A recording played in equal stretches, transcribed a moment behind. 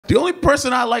The only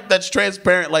person I like that's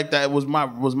transparent like that was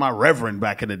my Reverend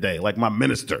back in the day, like my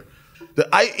minister.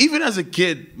 Even as a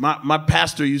kid, my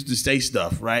pastor used to say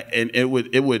stuff, right? And it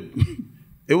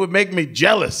would make me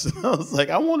jealous. I was like,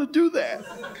 I want to do that.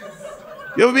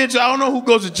 You ever be in church? I don't know who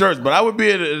goes to church, but I would be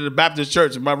at a Baptist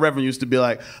church, and my Reverend used to be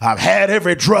like, I've had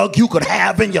every drug you could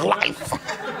have in your life.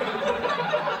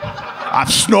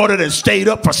 I've snorted and stayed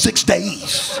up for 6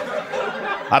 days.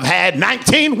 I've had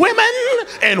 19 women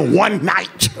in one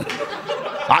night.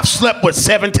 I've slept with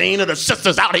 17 of the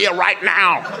sisters out here right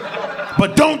now.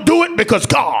 But don't do it because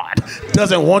God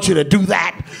doesn't want you to do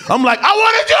that. I'm like, I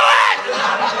want to do it.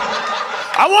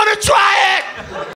 I want to try it.